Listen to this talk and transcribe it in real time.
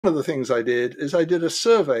of the things I did is I did a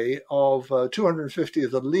survey of 250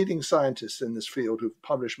 of the leading scientists in this field who've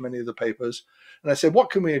published many of the papers. And I said, what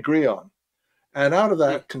can we agree on? And out of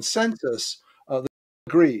that consensus, they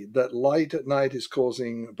agreed that light at night is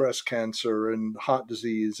causing breast cancer and heart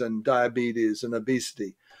disease and diabetes and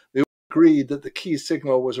obesity. They agreed that the key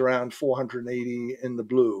signal was around 480 in the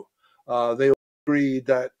blue. They agreed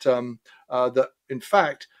that, in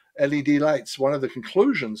fact, LED lights, one of the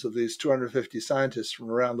conclusions of these 250 scientists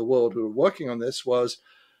from around the world who are working on this was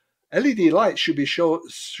LED lights should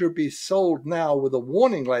be sold now with a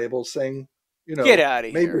warning label saying, Get out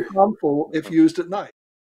of may be here. harmful if used at night.